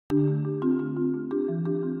Hi,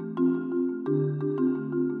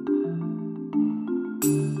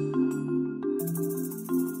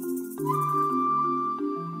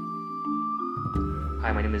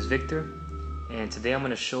 my name is Victor, and today I'm going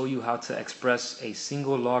to show you how to express a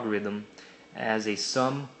single logarithm as a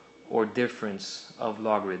sum or difference of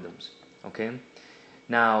logarithms. Okay?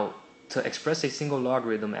 Now, to express a single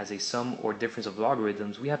logarithm as a sum or difference of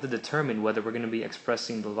logarithms, we have to determine whether we're going to be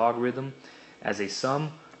expressing the logarithm as a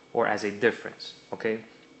sum or as a difference. Okay?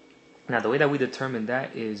 Now, the way that we determine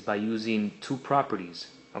that is by using two properties.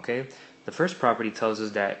 Okay? The first property tells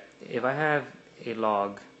us that if I have a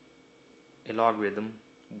logarithm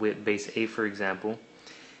with base a, for example,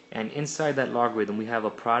 and inside that logarithm we have a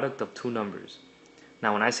product of two numbers.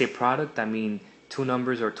 Now when I say product, I mean two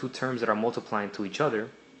numbers or two terms that are multiplying to each other.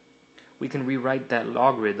 We can rewrite that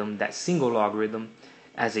logarithm, that single logarithm,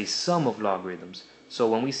 as a sum of logarithms. So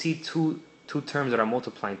when we see two terms that are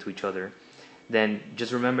multiplying to each other, then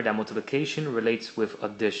just remember that multiplication relates with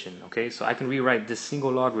addition. Okay, so I can rewrite this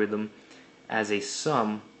single logarithm as a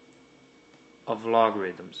sum of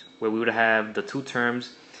logarithms, where we would have the two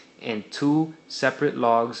terms in two separate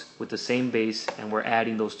logs with the same base, and we're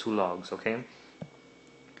adding those two logs. Okay,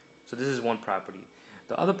 so this is one property.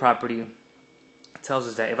 The other property tells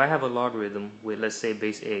us that if I have a logarithm with, let's say,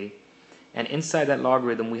 base a, and inside that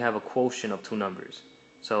logarithm we have a quotient of two numbers.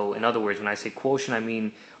 So in other words, when I say quotient, I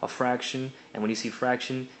mean a fraction, and when you see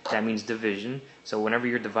fraction, that means division. So whenever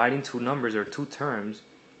you're dividing two numbers or two terms,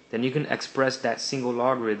 then you can express that single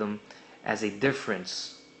logarithm as a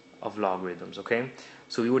difference of logarithms. Okay,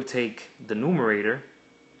 so we would take the numerator,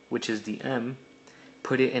 which is the m,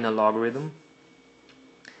 put it in a logarithm,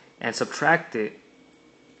 and subtract it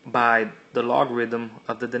by the logarithm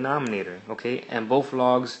of the denominator. Okay, and both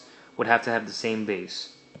logs would have to have the same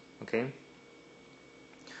base. Okay,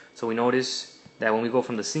 so we notice that when we go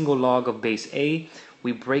from the single log of base a,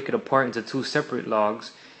 we break it apart into two separate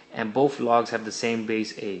logs, and both logs have the same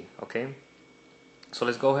base a. Okay, so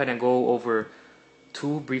let's go ahead and go over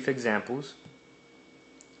two brief examples.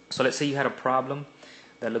 So let's say you had a problem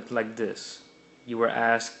that looked like this. You were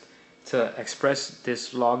asked to express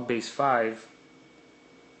this log base 5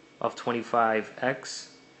 of 25x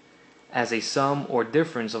as a sum or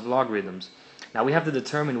difference of logarithms. Now we have to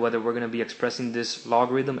determine whether we're going to be expressing this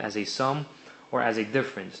logarithm as a sum or as a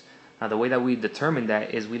difference. Now the way that we determine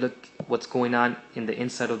that is we look what's going on in the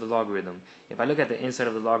inside of the logarithm. If I look at the inside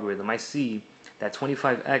of the logarithm, I see that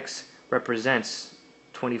 25x represents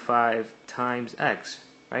 25 times x,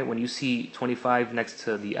 right? When you see 25 next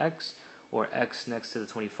to the x or x next to the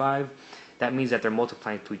 25, that means that they're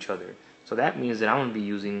multiplying to each other. So that means that I'm going to be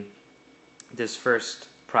using this first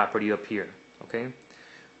property up here. Okay,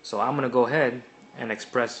 so I'm going to go ahead and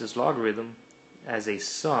express this logarithm as a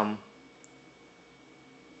sum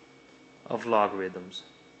of logarithms,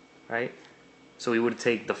 right? So we would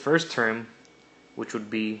take the first term, which would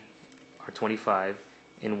be our 25,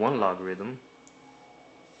 in one logarithm,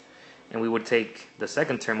 and we would take the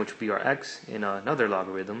second term, which would be our x, in another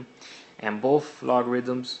logarithm, and both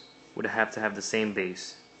logarithms would have to have the same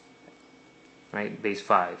base, right? Base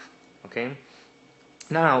 5. Okay,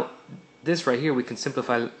 now this right here we can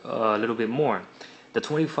simplify a little bit more. The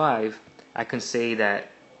 25, I can say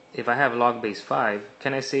that if I have log base 5,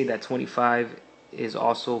 can I say that 25 is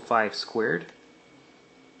also 5 squared?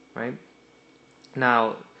 Right?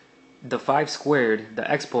 Now, the 5 squared, the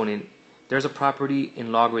exponent, there's a property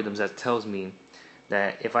in logarithms that tells me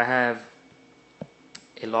that if I have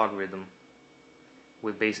a logarithm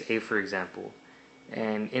with base a, for example,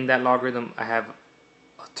 and in that logarithm I have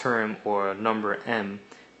a term or a number m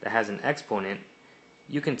that has an exponent,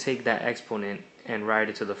 you can take that exponent and write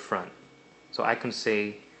it to the front. So I can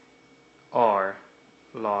say r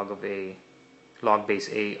log base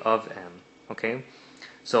a of m. Okay,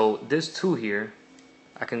 so this 2 here,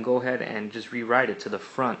 I can go ahead and just rewrite it to the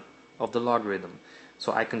front of the logarithm.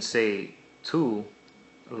 So I can say 2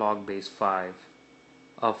 log base 5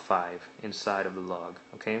 of 5 inside of the log.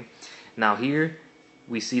 Okay, now here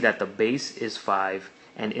we see that the base is 5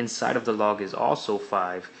 and inside of the log is also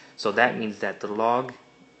 5, so that means that the log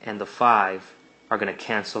and the 5 are going to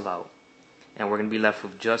cancel out, and we're going to be left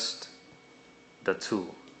with just the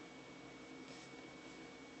 2.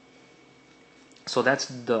 So that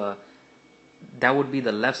would be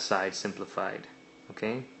the left side simplified.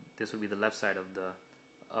 Okay, this would be the left side of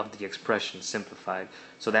the expression simplified.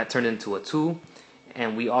 So that turned into a 2,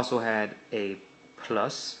 and we also had a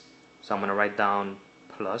plus, so I'm going to write down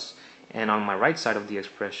plus, and on my right side of the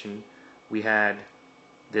expression we had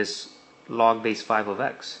this log base 5 of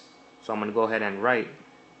x. So I'm going to go ahead and write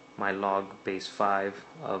my log base 5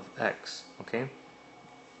 of x. Okay,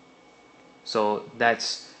 So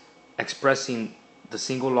that's expressing the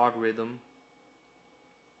single logarithm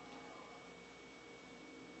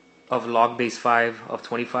of log base 5 of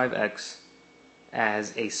 25x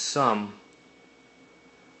as a sum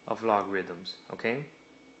of logarithms, okay?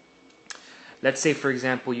 Let's say, for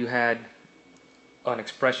example, you had an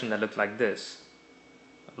expression that looked like this: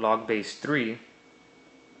 log base 3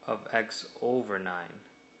 of x over 9,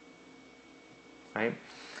 right?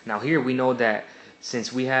 Now here we know that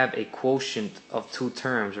since we have a quotient of two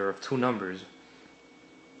terms or of two numbers,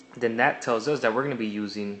 then that tells us that we're going to be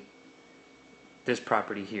using this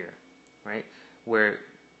property here, right? Where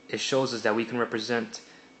it shows us that we can represent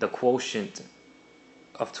the quotient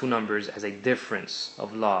of two numbers as a difference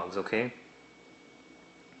of logs, okay?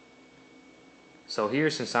 So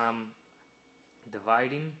here, since I'm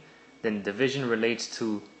dividing, then division relates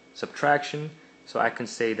to subtraction, so I can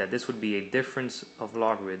say that this would be a difference of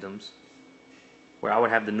logarithms, where I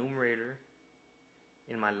would have the numerator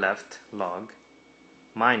in my left log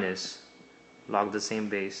minus log of the same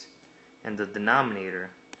base, and the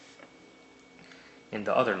denominator in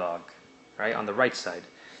the other log, right, on the right side.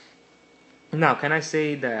 Now, can I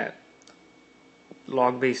say that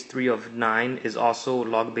log base 3 of 9 is also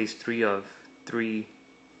log base 3 of 3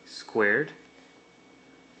 squared?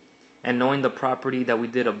 And knowing the property that we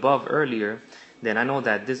did above earlier, then I know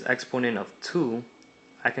that this exponent of 2,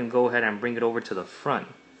 I can go ahead and bring it over to the front.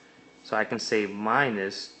 So I can say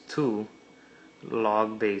minus 2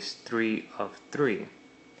 log base 3 of 3,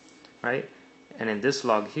 right? And in this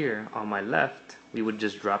log here on my left, we would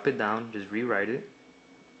just drop it down, just rewrite it,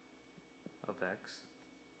 of x.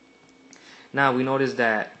 Now we notice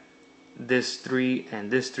that this 3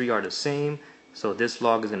 and this 3 are the same, so this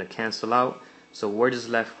log is going to cancel out. So we're just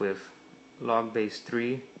left with log base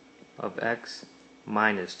 3 of x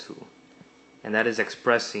minus 2. And that is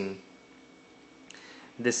expressing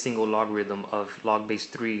this single logarithm of log base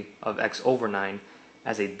 3 of x over 9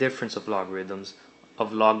 as a difference of logarithms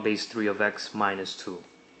of log base 3 of x minus 2.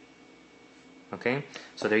 Okay,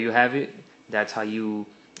 so there you have it. That's how you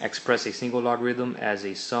express a single logarithm as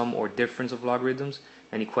a sum or difference of logarithms.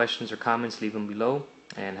 Any questions or comments, leave them below,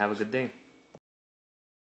 and have a good day.